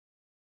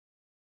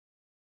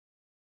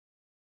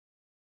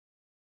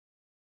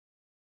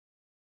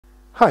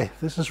Hi,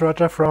 this is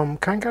Roger from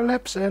Kanka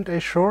Labs and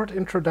a short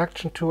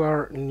introduction to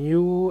our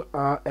new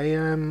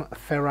AM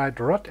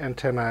ferrite-rod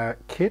antenna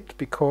kit,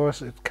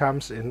 because it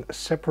comes in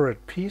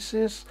separate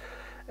pieces.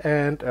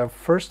 And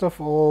first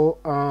of all,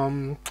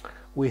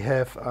 we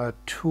have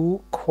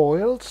two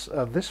coils.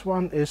 This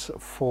one is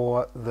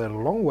for the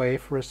long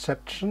wave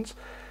receptions.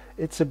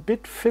 It's a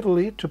bit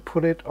fiddly to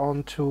put it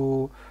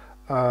onto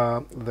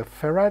the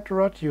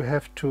ferrite-rod. You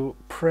have to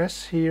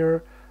press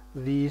here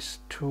these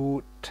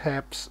two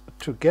tabs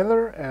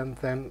together, and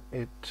then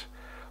it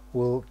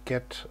will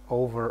get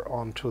over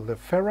onto the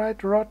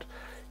ferrite-rod.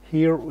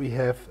 Here we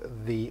have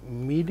the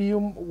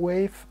medium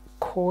wave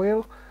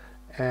coil,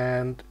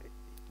 and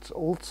it's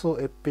also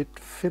a bit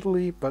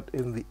fiddly, but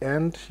in the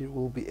end you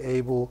will be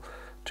able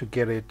to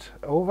get it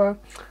over.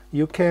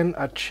 You can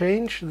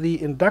change the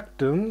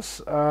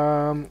inductance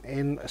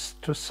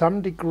to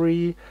some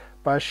degree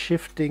by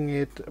shifting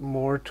it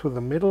more to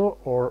the middle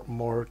or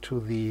more to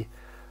the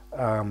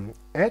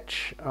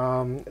edge.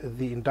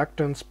 The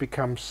inductance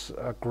becomes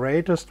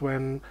greatest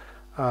when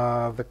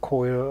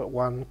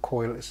one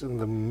coil is in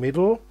the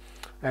middle,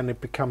 and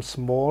it becomes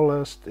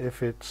smallest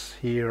if it's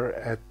here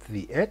at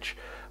the edge.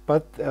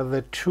 But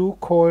the two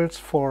coils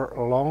for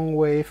long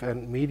wave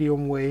and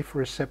medium wave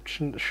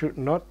reception should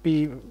not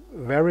be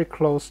very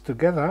close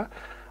together,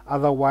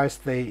 otherwise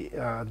they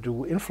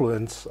do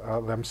influence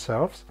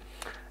themselves.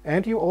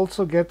 And you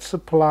also get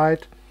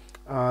supplied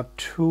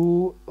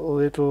two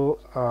little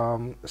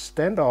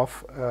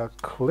standoff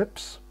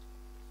clips,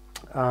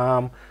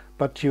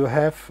 but you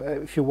have,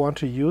 if you want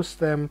to use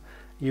them,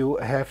 you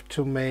have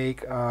to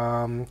make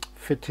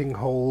fitting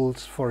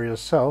holes for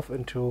yourself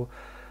into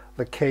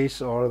the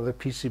case or the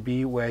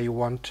PCB where you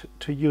want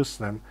to use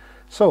them.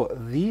 So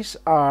these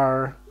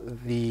are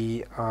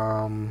the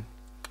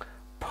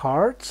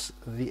parts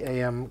the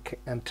AM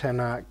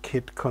antenna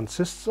kit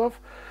consists of.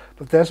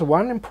 But there's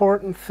one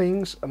important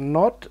thing: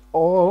 not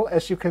all,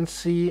 as you can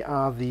see,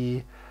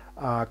 the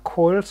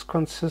coils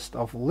consist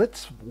of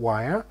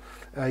Litz-Wire.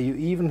 You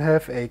even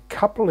have a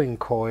coupling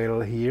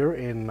coil here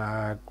in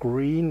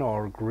green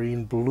or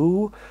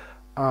green-blue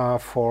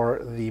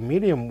for the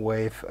medium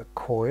wave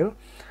coil.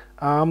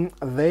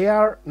 They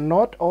are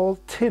not all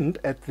tinned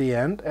at the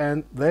end,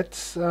 and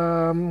that's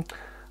and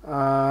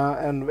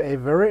a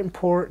very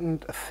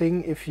important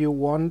thing. If you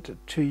want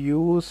to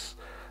use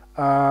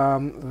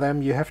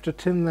them, you have to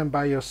tin them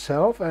by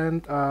yourself,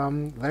 and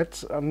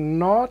that's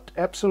not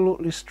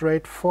absolutely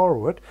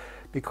straightforward,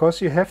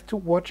 because you have to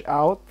watch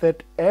out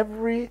that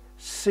every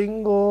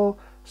single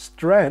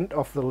strand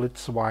of the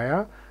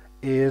Litz-Wire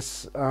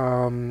is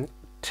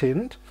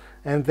tinned.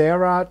 And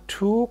there are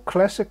two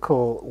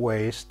classical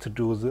ways to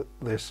do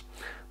this.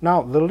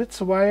 Now, the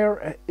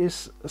Litz-Wire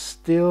is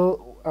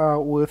still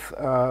with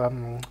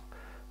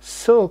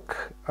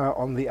silk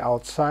on the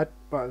outside,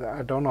 but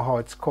I don't know how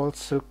it's called,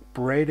 silk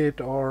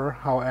braided or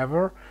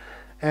however.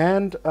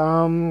 And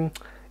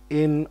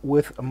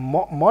with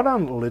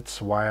modern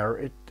Litz-Wire,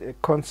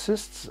 it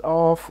consists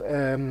of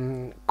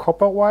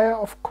copper wire,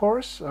 of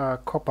course,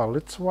 copper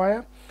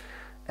Litz-Wire.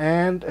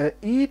 And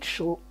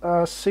each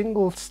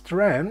single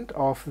strand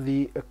of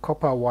the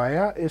copper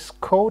wire is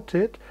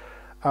coated.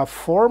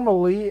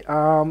 Formerly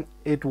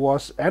it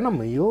was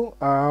enamel,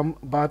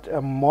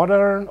 but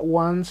modern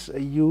ones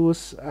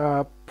use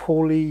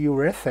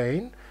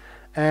polyurethane,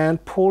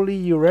 and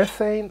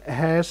polyurethane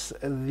has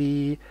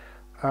the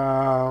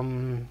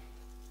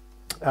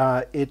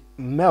it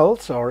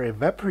melts or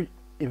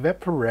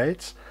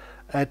evaporates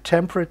at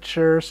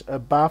temperatures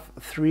above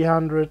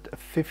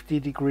 350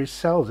 degrees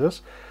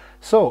Celsius.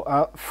 So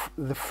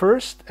the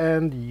first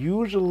and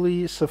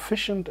usually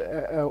sufficient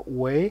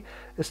way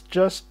is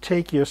just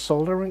take your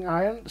soldering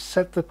iron,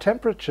 set the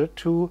temperature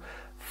to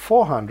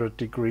 400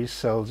 degrees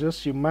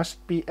Celsius. You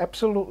must be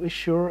absolutely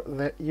sure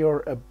that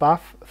you're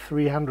above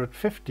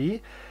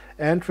 350,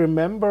 and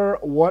remember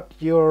what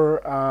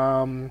your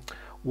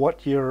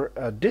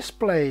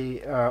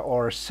display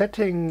or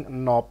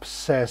setting knob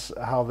says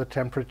how the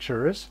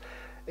temperature is.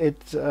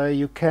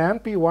 You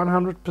can't be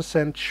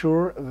 100%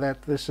 sure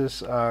that this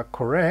is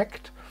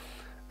correct.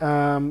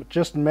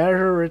 Just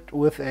measure it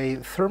with a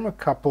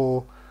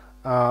thermocouple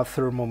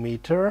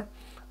thermometer,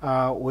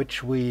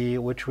 which we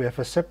have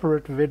a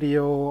separate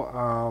video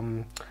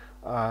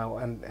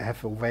and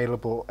have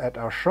available at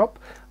our shop.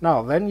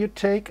 Now, then you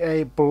take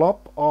a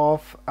blob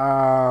of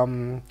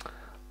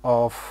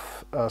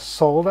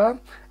solder,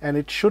 and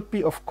it should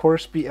be, of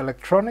course, be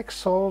electronic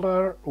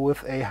solder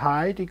with a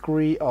high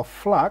degree of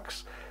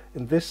flux.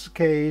 In this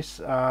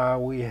case,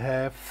 we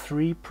have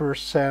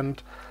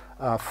 3%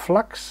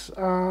 flux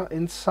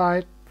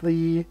inside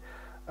the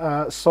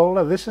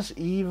solder. This is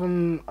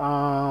even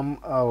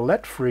a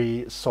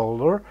lead-free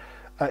solder.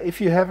 If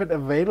you have it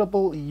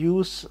available,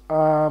 use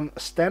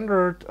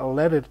standard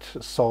leaded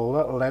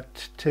solder, lead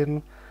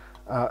tin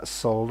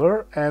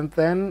solder, and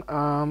then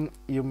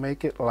you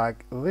make it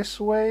like this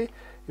way.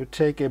 You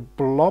take a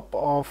blob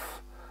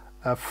of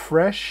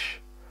fresh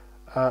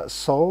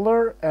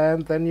solder,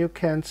 and then you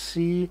can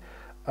see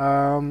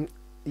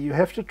you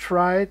have to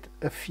try it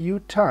a few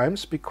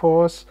times,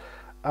 because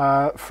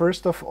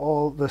first of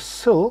all, the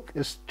silk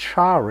is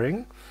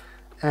charring,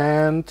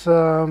 and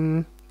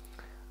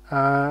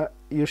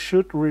you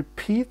should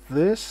repeat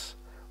this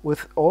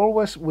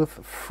always with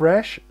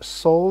fresh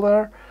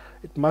solder.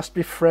 It must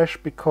be fresh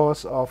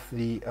because of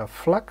the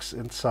flux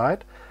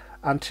inside,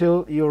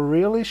 until you're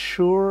really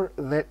sure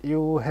that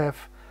you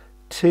have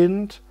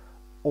tinned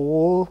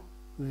all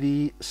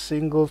the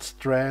single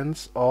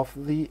strands of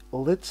the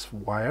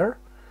Litz-Wire,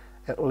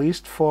 at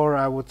least for,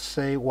 I would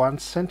say, 1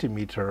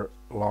 centimeter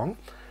long.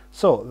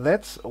 So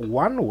that's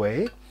one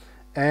way.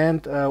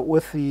 And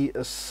with the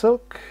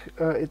silk,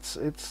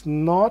 it's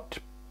not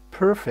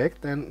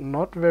perfect and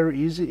not very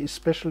easy,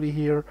 especially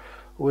here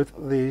with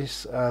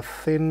this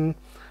thin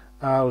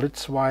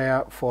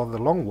Litz-Wire for the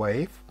long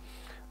wave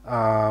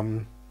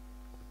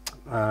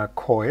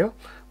coil.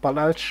 But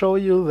I'll show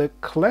you the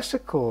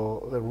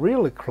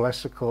really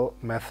classical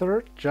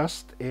method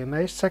just in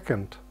a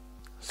second.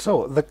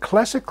 So the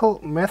classical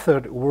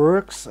method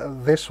works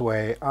this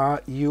way.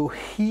 You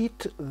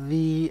heat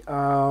the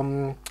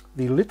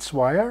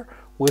Litz-Wire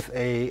with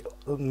a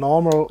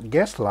normal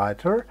gas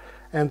lighter,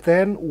 and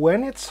then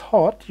when it's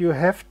hot you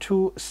have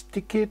to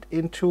stick it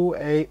into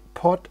a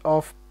pot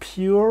of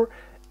pure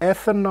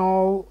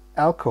ethanol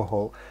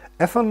alcohol.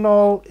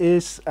 Ethanol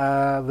is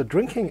the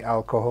drinking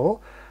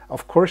alcohol.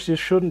 Of course, you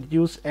shouldn't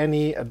use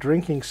any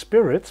drinking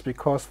spirits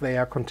because they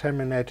are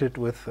contaminated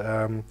with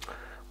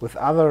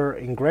other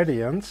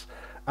ingredients.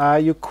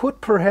 You could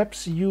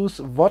perhaps use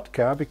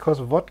vodka, because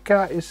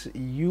vodka is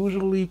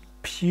usually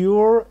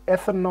pure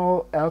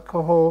ethanol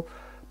alcohol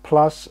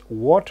plus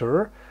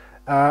water.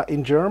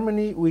 In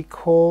Germany, we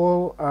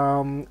call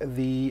what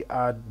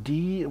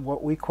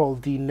we call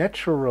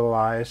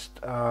denaturalized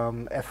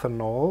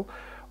ethanol,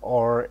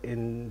 or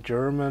in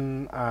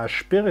German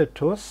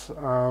Spiritus.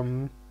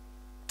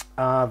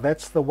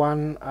 That's the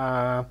one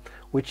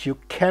which you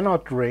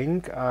cannot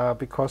drink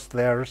because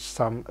there's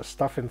some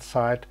stuff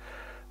inside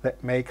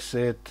that makes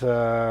it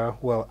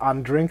well,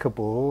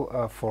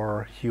 undrinkable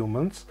for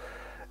humans.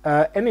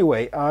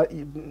 Anyway,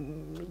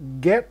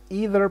 get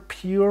either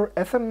pure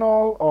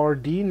ethanol or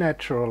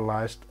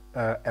denaturalized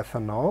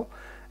ethanol,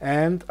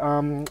 and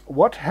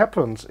what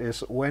happens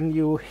is when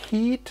you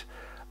heat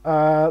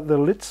the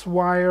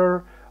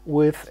Litz-Wire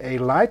with a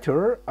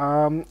lighter,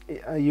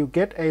 you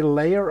get a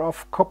layer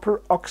of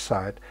copper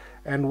oxide,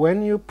 and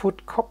when you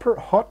put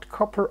hot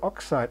copper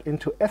oxide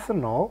into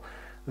ethanol,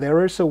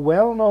 there is a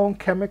well-known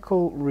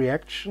chemical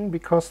reaction,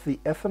 because the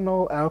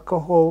ethanol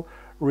alcohol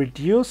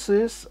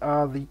reduces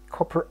the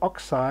copper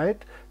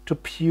oxide to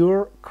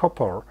pure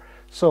copper.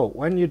 So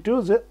when you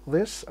do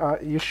this,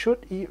 you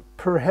should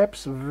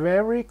perhaps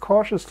very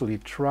cautiously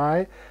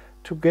try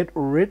to get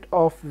rid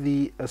of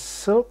the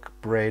silk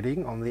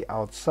braiding on the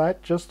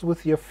outside just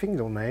with your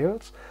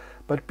fingernails,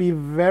 but be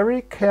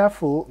very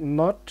careful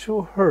not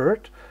to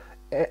hurt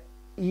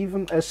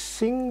even a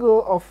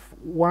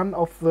one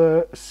of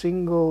the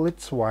single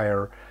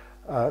Litz-Wire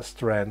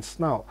strands.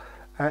 Now,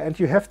 and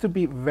you have to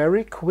be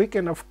very quick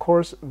and of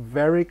course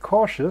very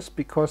cautious,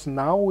 because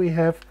now we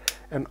have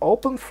an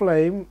open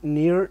flame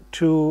near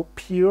to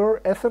pure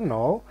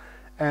ethanol,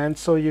 and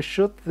so you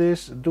should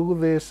do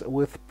this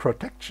with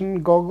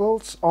protection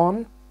goggles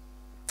on,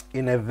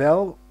 in a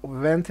well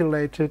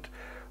ventilated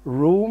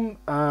room,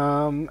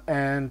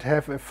 and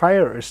have a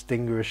fire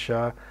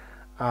extinguisher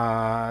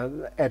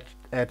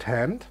at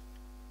hand,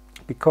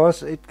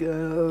 because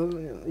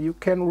you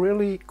can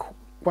really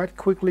quite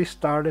quickly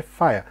start a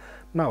fire.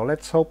 Now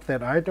let's hope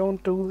that I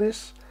don't do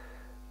this.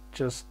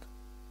 Just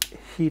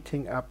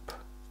heating up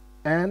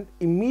and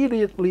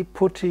immediately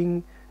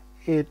putting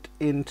it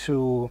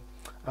into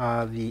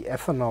the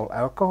ethanol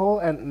alcohol,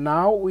 and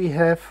now we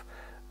have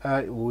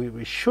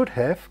we should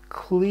have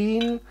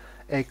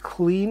a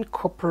clean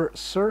copper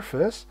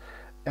surface,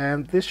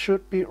 and this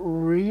should be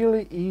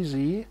really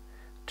easy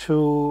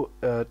to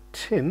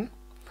tin.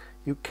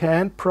 You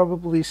can't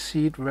probably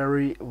see it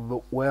very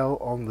well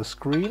on the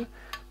screen,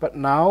 but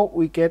now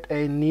we get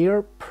a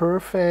near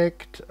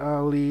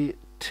perfectly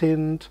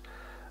tinned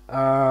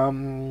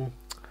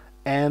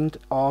end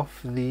of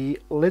the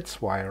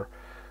Litz-Wire.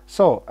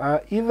 So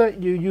either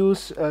you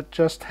use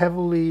just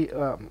heavily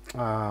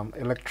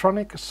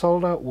electronic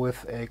solder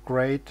with a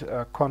great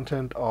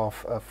content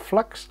of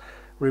flux.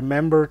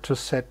 Remember to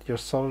set your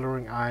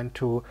soldering iron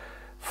to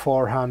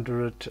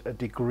 400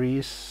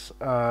 degrees,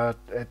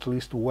 at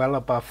least well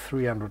above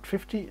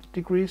 350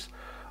 degrees,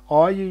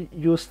 or you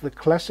use the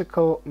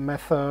classical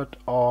method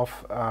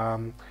of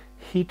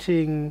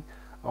heating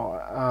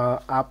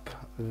up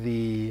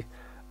the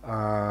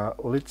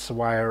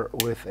Litz-Wire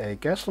with a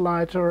gas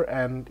lighter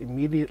and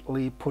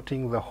immediately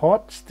putting the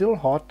still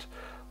hot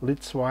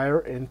Litz-Wire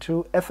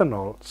into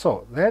ethanol.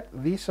 So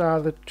these are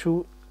the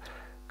two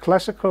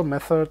classical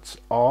methods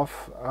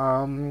of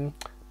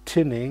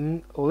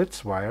tinning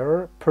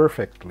Litz-Wire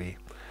perfectly.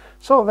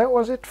 So that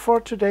was it for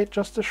today,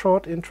 just a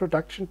short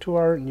introduction to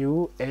our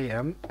new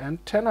AM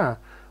antenna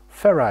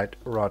ferrite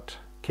rod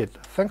kit.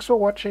 Thanks for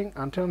watching.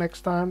 Until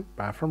next time,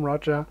 bye from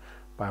Roger,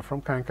 bye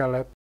from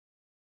Lab.